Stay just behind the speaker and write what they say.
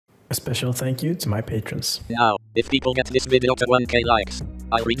A special thank you to my patrons. Now, if people get this video to 1k likes,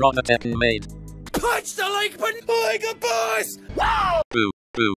 I'll redraw the Tekken maid. Punch the like button like a boss! Wow! Boo,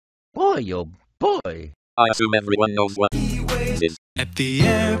 boo. Boy, oh boy. I assume everyone knows what this is. At the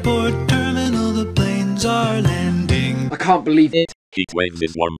airport terminal, the planes are landing. I can't believe it. Heatwaves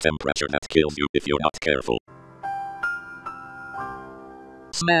is warm temperature that kills you if you're not careful.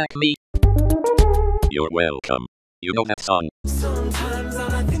 Smack me. You're welcome. You know that song. Sometimes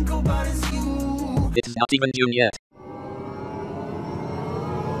all I think about is you. It's not even June yet.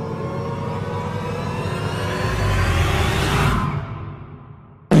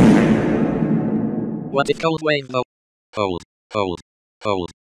 What is cold wave though? Cold, cold, cold.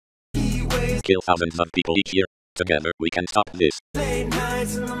 Kill thousands of people each year. Together we can stop this. Late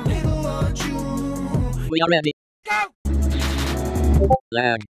nights in the middle of June. We are ready. Go!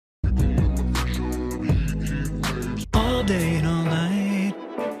 Lag. All day and all night,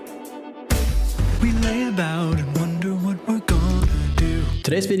 we lay about and wonder what we're gonna do.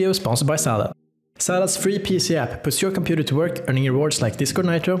 Today's video is sponsored by Salad. Salad's free PC app puts your computer to work, earning rewards like Discord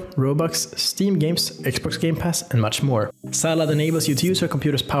Nitro, Robux, Steam games, Xbox Game Pass, and much more. Salad enables you to use your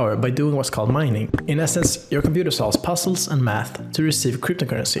computer's power by doing what's called mining. In essence, your computer solves puzzles and math to receive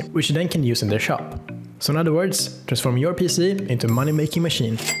cryptocurrency, which you then can use in their shop. So in other words, transform your PC into a money-making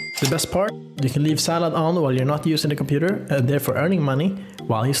machine. The best part? You can leave Salad on while you're not using the computer and therefore earning money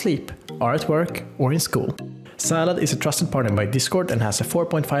while you sleep, are at work, or in school. Salad is a trusted partner by Discord and has a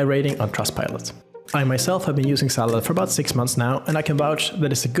 4.5 rating on Trustpilot. I myself have been using Salad for about 6 months now, and I can vouch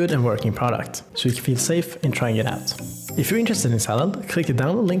that it's a good and working product, so you can feel safe in trying it out. If you're interested in Salad, click the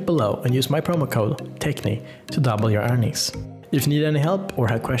download link below and use my promo code TECHNI to double your earnings. If you need any help or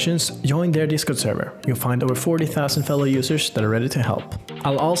have questions, join their Discord server. You'll find over 40,000 fellow users that are ready to help.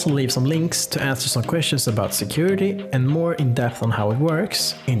 I'll also leave some links to answer some questions about security and more in depth on how it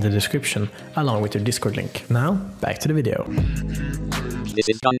works in the description, along with your Discord link. Now, back to the video. This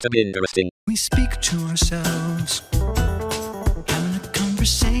is going to be interesting. We speak to ourselves, having a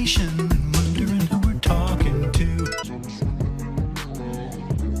conversation, wondering who we're talking to.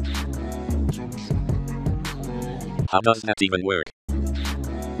 How does that even work?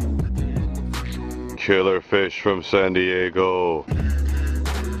 Killer fish from San Diego.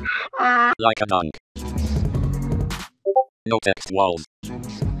 Like a dunk. No text walls.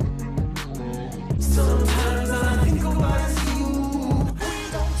 Sometimes all I think about is you. We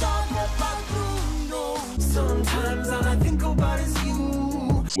don't talk about Bruno. Sometimes all I think about is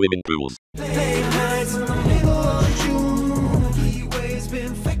you. Swimming pools. Late nights in the middle of June. Heatwaves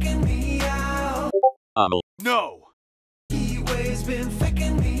been faking me out. No! Heatwaves been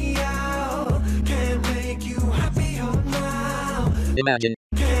faking me out. Can't make you happier now. Imagine.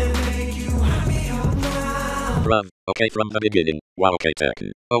 Can't make you happier now. Bruv, okay from the beginning. Wow, okay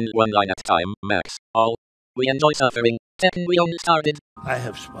Tekken. Only one line at a time, max. All. We enjoy suffering. Tekken we only started. I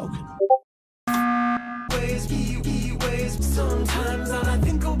have spoken. Heatwaves, sometimes all I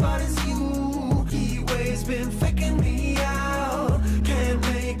think about is you. Heatwaves been faking me out. Can't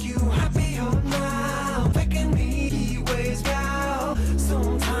make you happier now. Faking me, heatwaves out.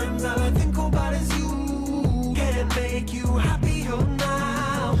 Sometimes all I think about is you. Can't make you happier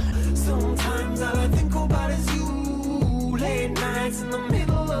now. Sometimes all I think about is you. Late nights in the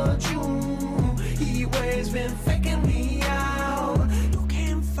middle of June. Heatwaves been faking me out. You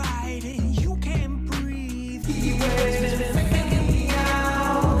can't fight it, you can't breathe. Heatwaves been faking me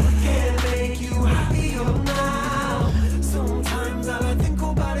out. Can't make you happier now. Sometimes all I think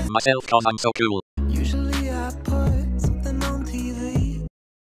about is Myself cause I'm so cool. usually I put something on TV,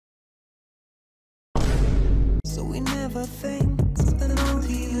 so we never think something on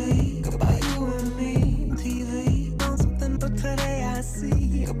TV about you and me. TV on something, but today I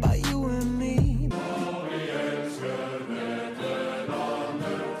see about you and me.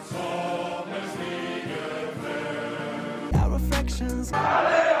 Our reflections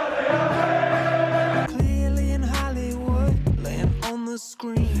clearly in Hollywood, laying on the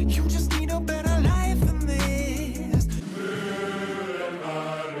screen. You just need a better life than this.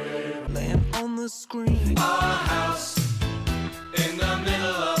 Laying on the screen. Our house in the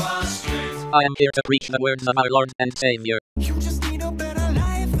middle of our street. I am here to preach the words of our Lord and Savior. You just need a better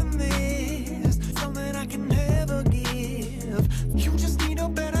life than this. Something I can never give. You just need a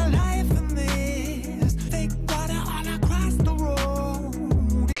better life than this. Fake water all across the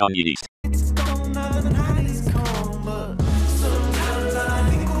road. Kanye East. It's gone now the night is come, but sometimes all I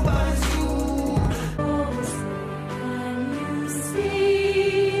think about is you.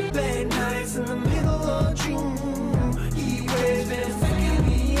 Late nights in the middle of June. Heatwaves been faking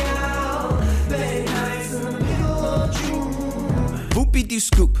me out. Late nights in the middle of June. Whoopie-doo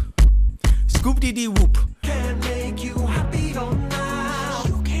scoop, Scoop-dee-dee-whoop. Can't make you happy or now.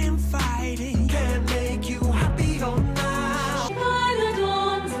 You can't fight it. Can't make you happy or now. By the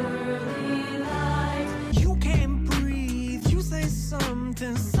dawn's early light. You can't breathe. You say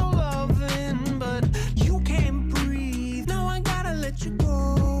something so loving, but you can't breathe. Now I gotta let you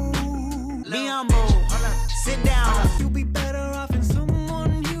go. Be humble. Sit down. You'll be better off in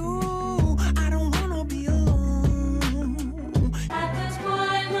someone new. I don't wanna be alone. At this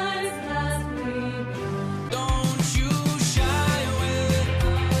point, life's last breath. Don't you shy away.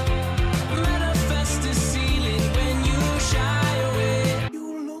 Manifest the ceiling when you shy away. You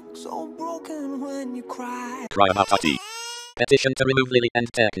look so broken when you cry. Cry about IT. Petition to remove Lily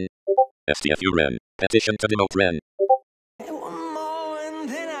and Tekken. STFU Ren. Petition to demote Ren. One more and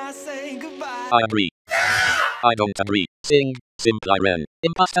then I say goodbye. I agree. I don't agree. Sing. Simply Ren.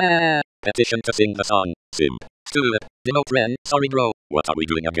 Imposter. Petition to sing the song. Simp. Stupid. Demote Ren. Sorry bro. What are we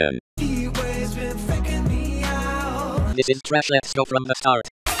doing again? Heatwaves been faking me out. This is trash. Let's go from the start.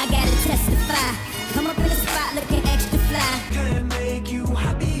 I gotta testify. Come up in the spot looking extra fly. Can't make you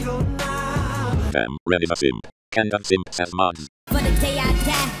happy or now. Damn. Ren is a simp. Can't simp has mods. For the day I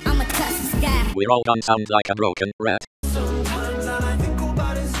die, I'ma touch the sky. We're all gonna sound like a broken rat. Sometimes all I think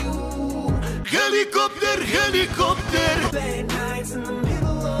about is you. Helicopter, helicopter. Late nights in the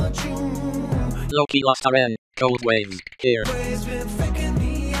middle of June. Loki lost a Ren. Cold waves. Here. Heatwaves been faking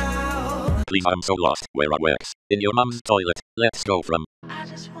me out. Please, I'm so lost. Where are wax? In your mom's toilet. Let's go from. I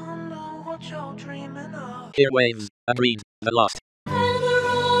just wanna know what you're dreaming of. Here waves. Agreed. The lost. And the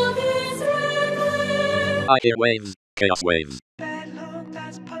road is red glare. I hear waves. Chaos waves. Bad look,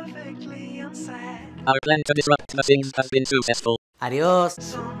 that's perfectly unsaid. Our plan to disrupt the things has been successful. Adios.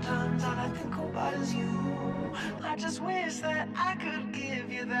 Sometimes all I think about is you. I just wish that I could give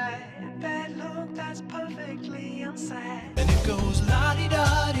you that bad look that's perfectly unsaid. And it goes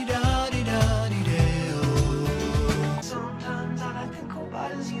la-di-da-di-da-di-da-di-da-oh. Sometimes all I think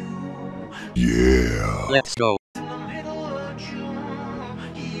about is you. Let's go. In the middle of June,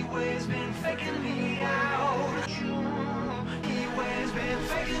 heatwaves been faking me out. June, heatwaves been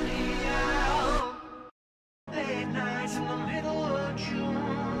faking me out. Late nights in the middle of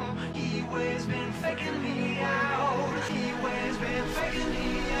June, heatwaves been faking me out. Heatwaves been faking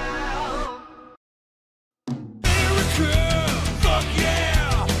me out. America, fuck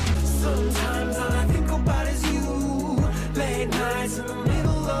yeah! Sometimes all I think about is you. Late nights in the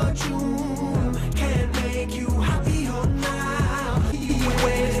middle of June, can't make you happy or now.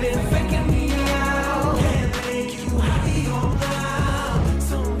 Heatwaves been faking me out. Can't make you happy or now.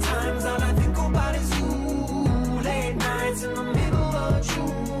 Sometimes all I think about is you. Late nights in the middle of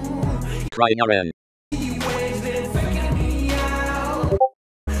June. Crying a Ren. Heatwaves been faking me out.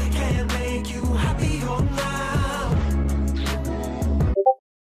 Can't make you happy or now.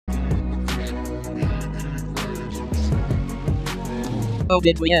 Oh,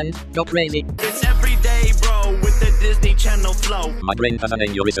 did we end? Go crazy. It's every day, bro, with the Disney Channel flow. My brain has an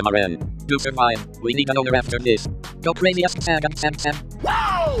aneurysm, a Ren. To survive, we need an owner after this. Go crazy, ask tag and tag tag.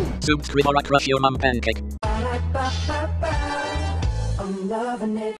 Wow! Soup scream or I crush your mom pancake. I'm loving it.